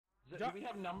Do we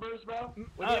have numbers, bro?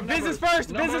 Business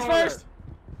first! Business first!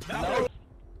 No.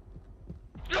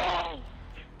 No!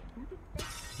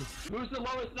 Who's the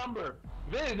lowest number?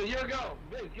 Viz, here go.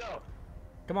 Viz, go.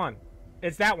 Come on.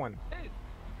 It's that one. Viz.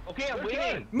 Okay, I'm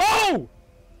waiting. Mo!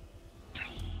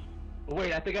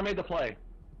 Wait, I think I made the play.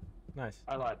 Nice.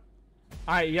 I lied.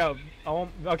 Alright, yo. Oh,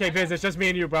 okay, Viz, it's just me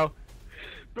and you, bro.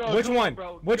 Bro, Which one?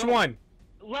 bro. Which one?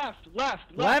 Left.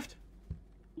 Left? Left.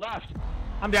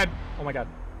 I'm dead. Oh my god.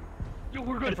 Yo,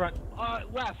 we're good. In front.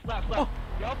 Left. Oh.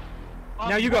 Yup.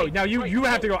 Now you go. Now you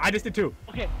have to go. I just did 2.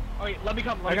 Okay. Alright, let me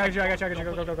come. I got you.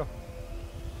 Go.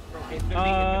 Bro, it's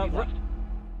gonna be left.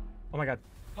 Oh my god.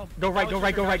 Oh, Go right. You're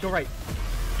free,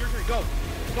 go.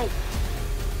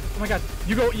 Oh my god.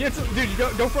 You go. Yes, dude. You go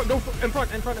in front.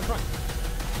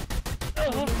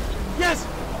 Yes.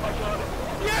 Oh my god.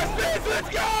 Yes, bitch. Let's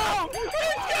go.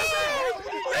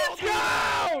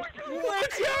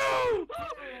 Let's go.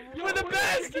 We're the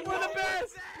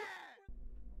best.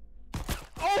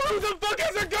 Oh, who the fuck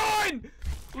has a gun?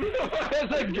 Who the fuck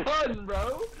has a gun,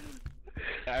 bro?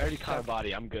 I already caught a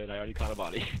body. I'm good. I already caught a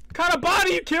body. Caught a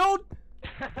body you killed?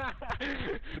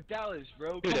 Dallas,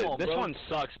 bro. Dude, Come on, this bro. one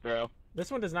sucks, bro. This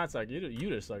one does not suck. You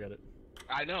just suck at it.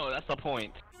 I know. That's the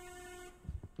point.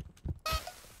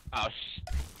 Oh,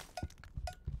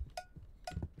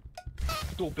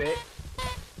 Stupid.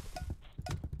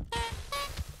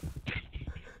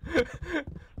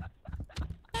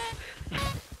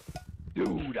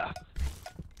 Dude.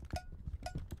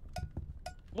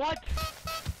 What?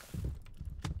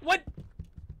 What?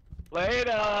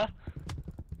 Later.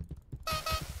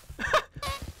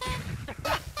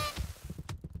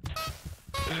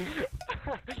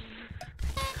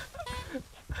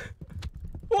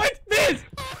 What? This?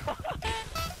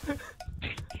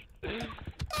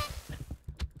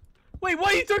 Wait, why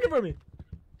are you talking from me?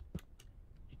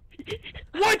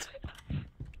 What?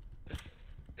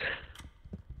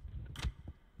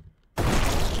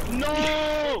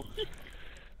 No!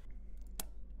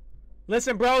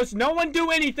 Listen, bros, no one do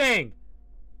anything.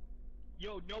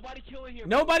 Yo, nobody kill in here.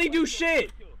 Nobody do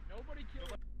shit. Nobody kill.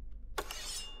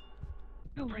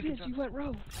 No, Viz, you went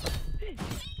row.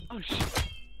 Oh shit.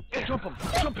 Jump him.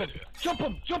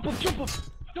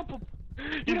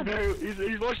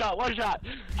 He's one shot.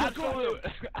 Absolute.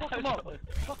 Fuck him up.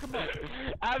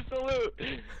 Absolute.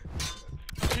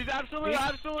 He's absolute.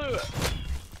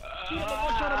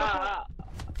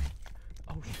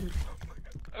 Oh shit.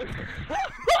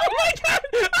 Oh my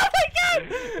god!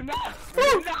 No.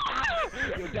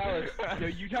 Yo, Dallas. Yo,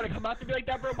 you trying to come out to me like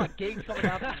that, bro? My gang's coming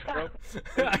out to me, bro.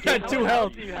 I got 2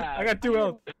 health. I got 2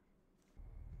 health.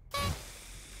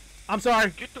 I'm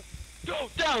sorry. Get the. No,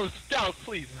 Dallas,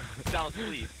 please. Dallas,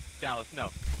 no.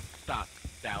 Stop.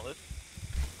 Dallas.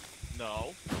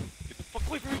 No. Get the fuck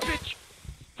away from me, bitch.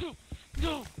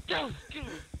 No, Dallas, get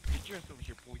your ass over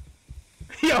here, boy.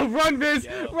 Yo, run, Viz.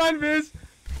 Yo. Run, Viz.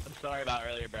 I'm sorry about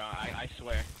earlier, bro. I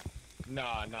swear.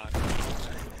 Nah.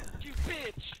 You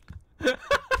bitch.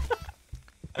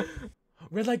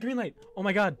 Red light, green light. Oh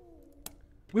my god.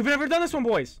 We've never done this one,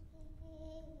 boys.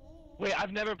 Wait,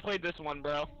 I've never played this one,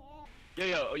 bro.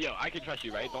 Yo, I can trust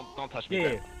you, right? Don't touch me.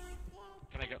 Yeah.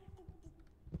 Can I go?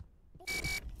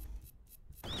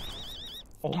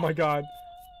 Oh my god.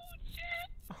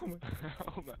 Oh my.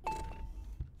 Oh my.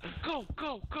 Go.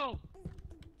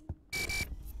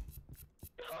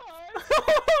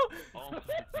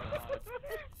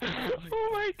 Oh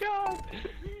my god.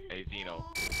 Hey Zeno,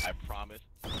 I promise.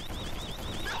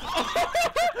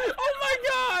 Oh my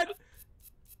god.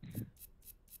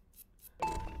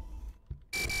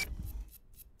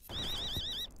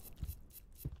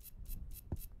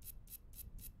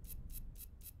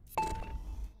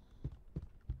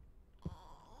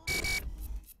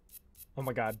 Oh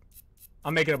my god.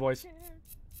 I'm making it, boys.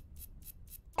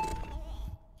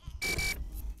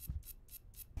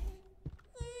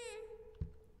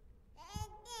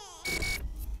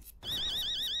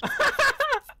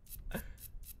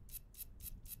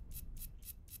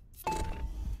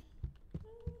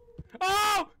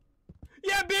 Oh!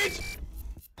 Yeah, bitch!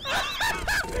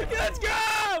 Let's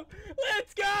go!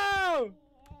 Let's go!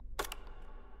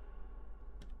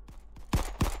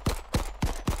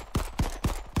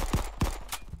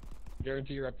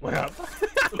 Guarantee you're up. What up?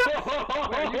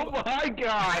 Oh my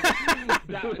god!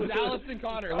 Dallas and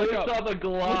Connor, look up. saw the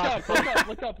Glock.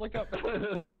 Look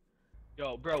up.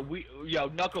 Yo, bro,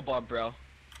 knuckle bump, bro.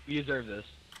 We deserve this.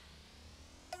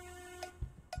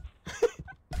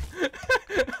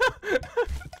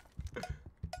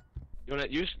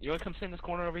 You wanna come sit in this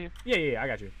corner over here? Yeah, I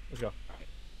got you. Let's go.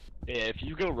 Yeah, if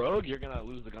you go rogue, you're gonna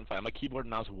lose the gunfight. I'm a keyboard and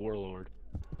mouse warlord.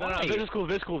 No, this is cool.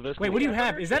 This is cool. This is cool. Wait, what do you Yeah,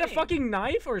 have? Is that a kidding. fucking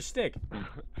knife or a stick?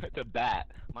 It's a bat.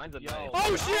 Mine's a Yo. knife.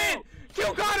 Oh shit!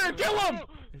 Kill Connor! Kill him!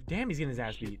 Damn, he's getting his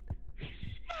ass beat.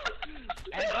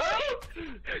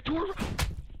 No,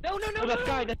 Oh, that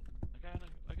guy. That...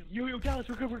 Yo, Dallas,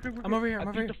 recover. I'm over here. I'm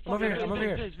over here. I'm over here. I'm over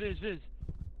here. Viz. Is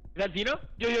that Vino?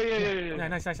 Yeah. Yeah,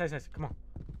 nice. Come on.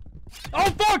 Oh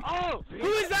fuck! Oh! Who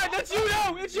is that? That's you,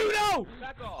 no! It's you, no!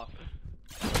 Back off.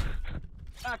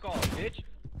 Back off, bitch.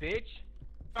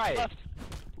 Try it. Left.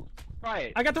 Try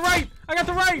it. I got the right!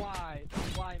 Why?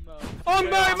 Why, Mo? Oh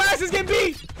my ass is getting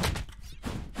beat!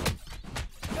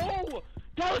 No!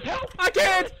 Dallas, help! I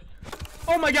can't!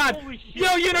 Oh my god! Holy shit.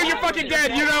 Yo, you know you're fucking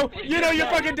dead! You know you're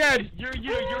fucking dead!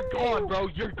 You're gone, bro.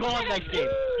 You're gone next game.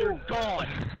 You're gone.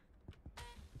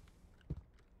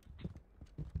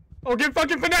 Oh, get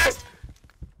fucking finessed!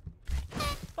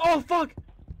 Oh fuck!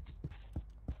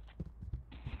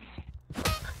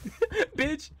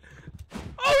 Bitch!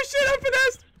 Oh shit, I'm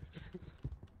finessed!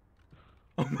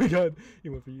 Oh my god, he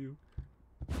went for you.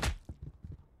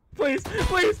 Please!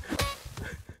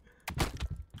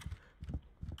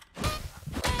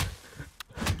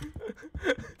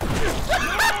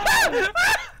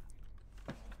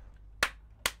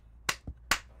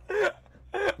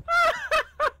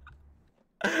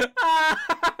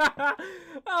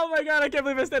 Oh my god, I can't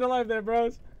believe I stayed alive there,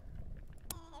 bros.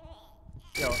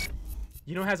 Yo,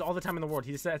 you know, has all the time in the world.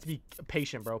 He just has to be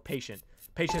patient, bro. Patience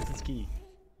is key.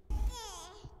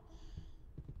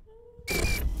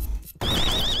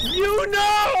 You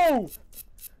know!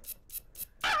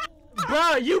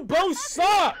 Bro, you both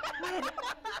suck!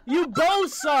 You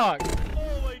both suck!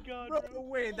 Oh my god, Bro,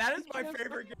 wait, that is my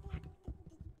favorite game.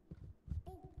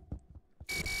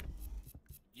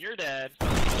 You're dead.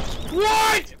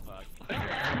 What? Fuck.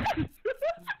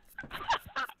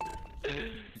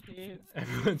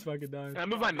 Everyone's fucking dying. Can I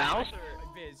move my mouse?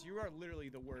 Viz, you are literally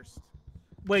the worst.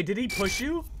 Wait, did he push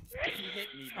you? He hit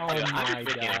me. Oh I'm my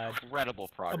making god. incredible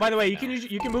progress. Oh, by the way, you now.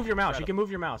 can move your mouse. You can move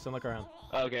your mouse and look around.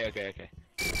 Okay.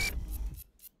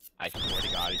 I swear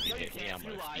to God, if you hit me, I'm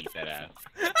gonna beat that ass.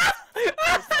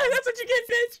 That's what you get,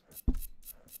 bitch.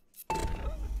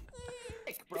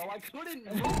 Bro, I couldn't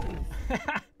move.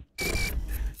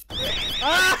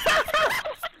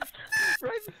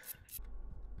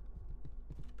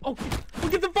 Oh,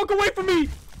 get the fuck away from me!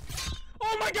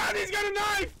 Oh my god, he's got a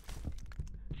knife!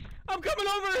 I'm coming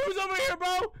over! Who's over here,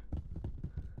 bro?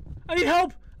 I need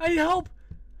help!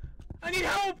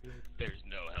 There's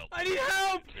no help. I need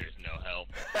help! There's no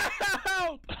help.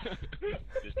 Help!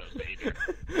 There's no savior.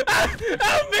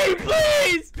 Help me,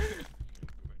 please!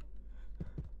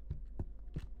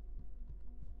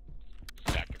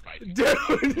 Sacrifice.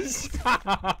 Dude,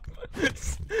 stop!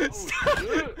 Stop!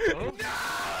 Oh.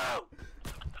 No!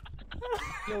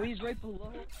 Yo, he's right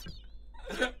below.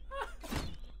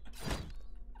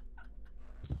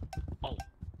 Oh.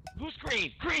 Who's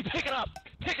green? Green, pick it up!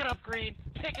 Pick it up, Green!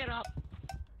 Pick it up!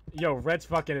 Yo, Red's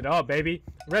fucking it up, baby.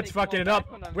 Red's They fucking call it up.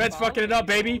 back when I'm Red's fucking it up,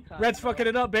 following you baby. all the time, Red's bro. fucking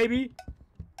it up, baby.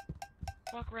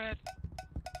 Fuck red.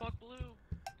 Fuck blue.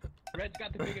 Red's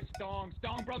got the biggest dongs.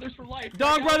 Dong brothers for life.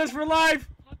 Dog brothers for life.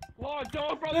 Whoa,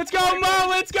 dong brothers. Let's for go, life. Mo.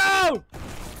 Let's go.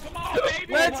 Come on,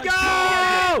 baby. Let's Oh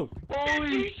my go.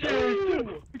 Holy shit!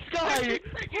 Sky!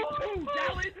 Freaking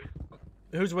Dallas.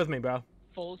 Who's with me, bro?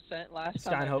 Full scent last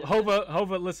Stein, time.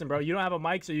 Hova, listen, bro. You don't have a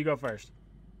mic, so you go first.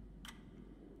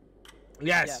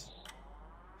 Yes.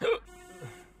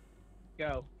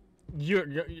 Go.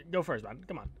 You go first, man.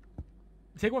 Come on.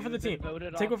 Take one for the team.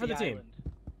 Take one for the team.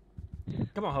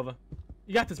 Come on, Hova.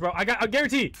 You got this, bro. I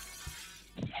guarantee.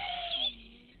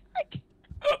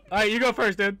 All right, you go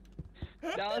first, dude.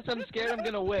 Dallas, I'm scared I'm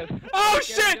gonna whiff. Oh I'm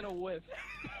scared shit! I'm gonna whiff.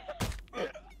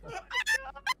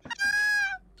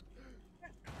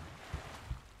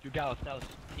 You Dallas,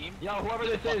 team? Yo, whoever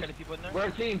this Fuck is, any people in there? we're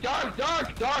a team. Dark!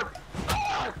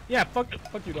 Yeah, fuck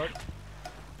you, dog.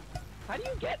 How do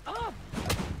you get up?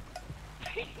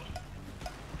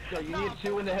 Yo, you need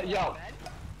two in the head. Yo.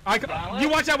 You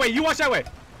watch that way. You watch that way.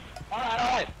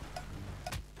 Alright.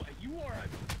 You are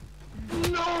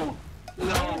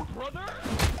No, brother?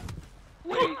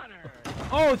 Wait.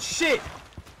 Oh shit.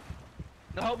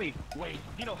 No, help me. Wait,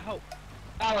 Dino, help.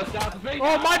 Dallas, Viz.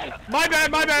 Oh my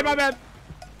bad.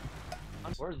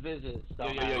 Where's Viz?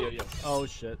 Yo. Oh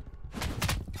shit.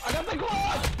 I got the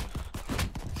glass.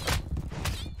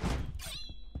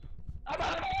 I'm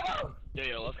out of here.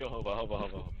 Yo, let's go,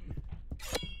 Hova.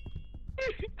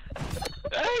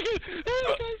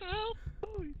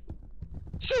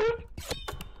 Shoot.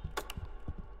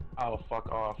 Oh,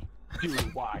 fuck off.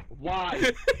 Dude, why?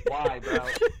 Why, bro?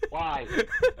 Why?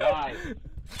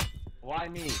 Why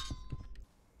me?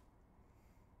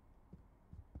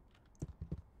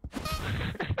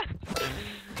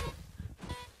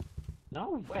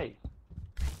 No way.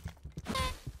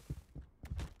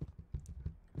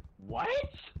 What?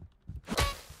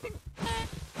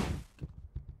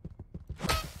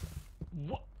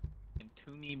 What? And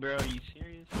to me, bro, are you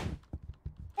serious?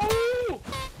 Oh!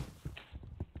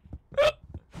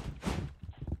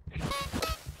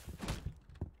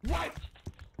 What?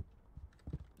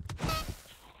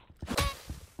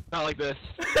 Not like this.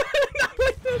 Not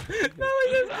like this! Not like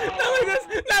this! Not like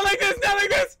this! Not like this! Not like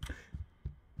this!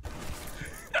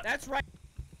 That's right.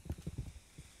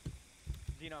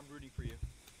 Xena, I'm rooting for you.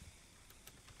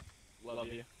 Love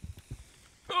you.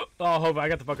 Oh, hope I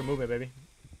got the fucking movement, baby.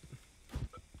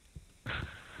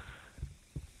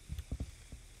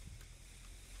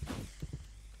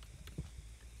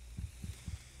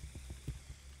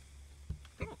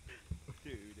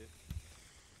 Dude.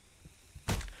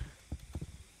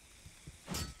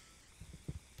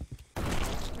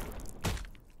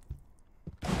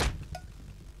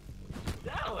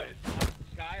 Dallas!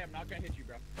 Sky, I'm not gonna hit you,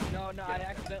 bro. No, I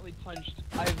accidentally punched.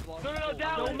 I've lost. No,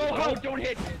 Dallas! No, Don't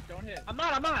hit. Don't hit. I'm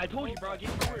not. I told you, bro. I gave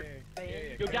you the word.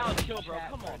 Yo, Dallas, chill, bro.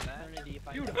 Come on, man.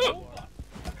 Dude, Hold up.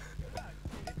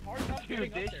 It's hard enough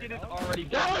Dude, getting this up shit there, is bro. already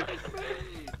Dallas!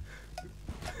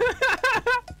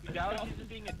 Dallas is just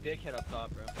being a dickhead up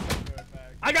top, bro.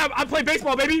 I play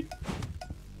baseball, baby!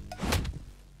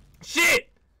 Shit!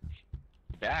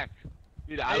 Back.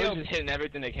 Dude, I was just hitting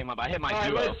everything that came up. I hit my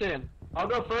Alright, duo. listen. I'll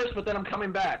go first, but then I'm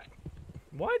coming back.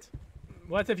 What?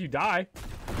 Well, that's if you die.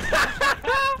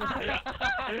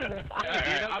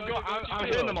 I'm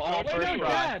hitting them all first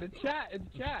try. Chad.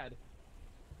 It's Chad.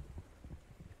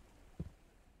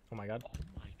 Oh my god. Oh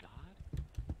my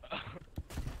god.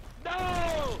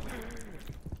 No!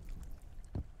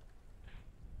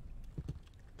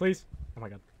 Please. Oh my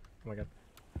god. Oh my god.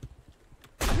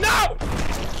 No!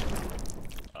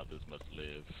 Others must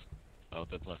live.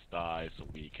 Others must die so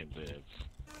we can live.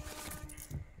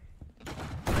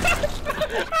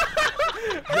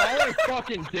 Y'all are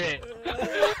fucking dead.